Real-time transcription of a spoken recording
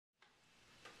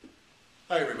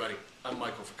Hi everybody, I'm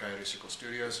Michael for Coyote Circle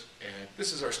Studios, and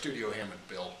this is our studio Hammond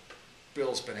Bill.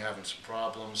 Bill's been having some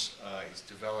problems. He's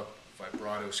developed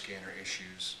vibrato scanner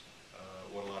issues,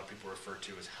 what a lot of people refer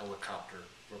to as helicopter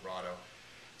vibrato.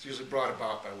 It's usually brought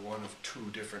about by one of two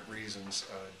different reasons: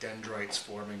 dendrites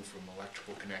forming from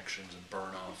electrical connections and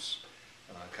burn-offs,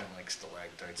 kind of like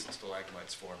stalactites and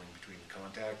stalagmites forming between the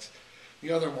contacts.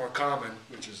 The other, more common,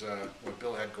 which is what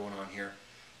Bill had going on here,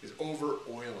 is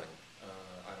over-oiling.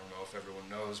 I don't know if everyone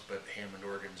knows, but Hammond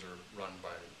organs are run by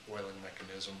an oiling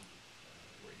mechanism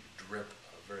where you drip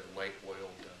a very light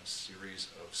oiled series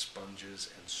of sponges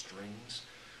and strings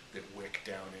that wick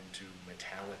down into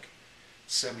metallic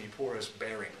semi-porous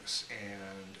bearings.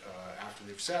 And after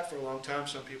they've sat for a long time,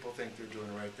 some people think they're doing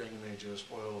the right thing and they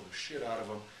just oil the shit out of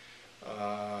them.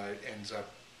 It ends up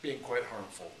being quite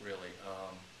harmful, really,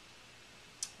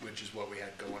 which is what we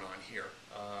had going on here.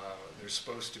 There's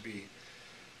supposed to be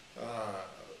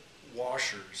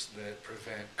washers that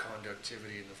prevent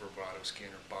conductivity in the vibrato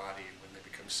scanner body. When they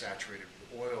become saturated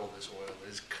with oil, this oil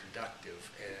is conductive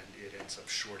and it ends up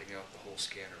shorting out the whole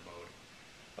scanner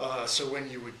mode. So when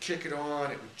you would kick it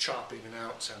on, it would chop in and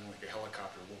out, sounding like a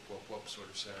helicopter whoop whoop whoop sort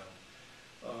of sound.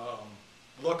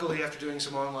 Luckily, after doing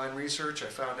some online research, I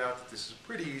found out that this is a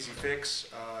pretty easy fix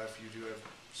if you do have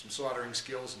some soldering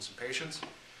skills and some patience.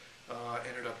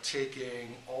 Ended up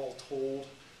taking, all told,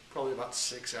 probably about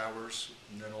 6 hours,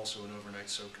 and then also an overnight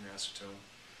soak in acetone.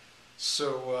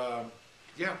 So,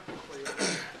 yeah.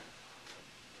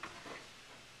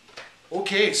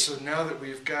 Okay, so now that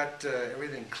we've got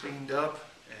everything cleaned up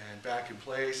and back in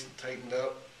place and tightened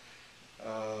up,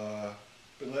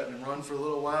 been letting him run for a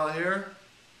little while here.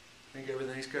 I think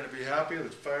everything's going to be happy.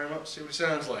 Let's fire him up and see what he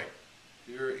sounds like.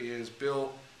 Here is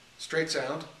Bill, straight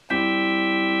sound.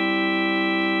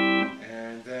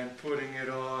 And then putting it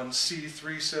on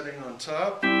C3 setting on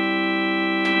top.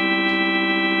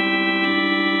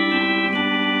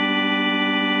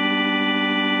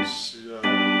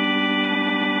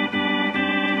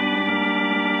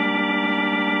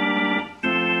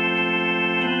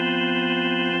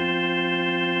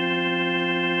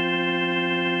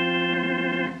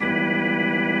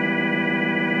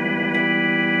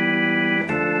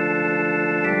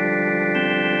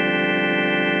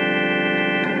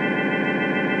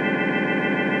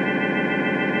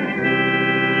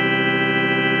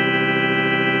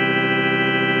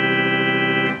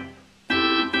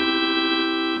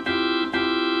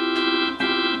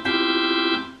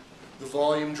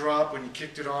 Volume drop when you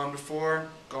kicked it on before,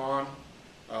 gone.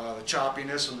 The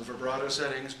choppiness on the vibrato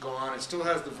settings, gone. It still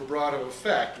has the vibrato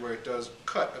effect where it does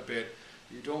cut a bit.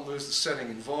 You don't lose the setting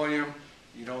in volume,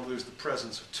 you don't lose the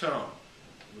presence of tone.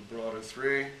 Vibrato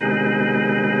 3, straight,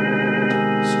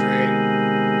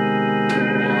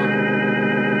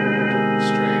 1,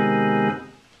 straight.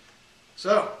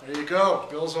 So, there you go.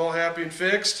 Bill's all happy and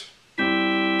fixed.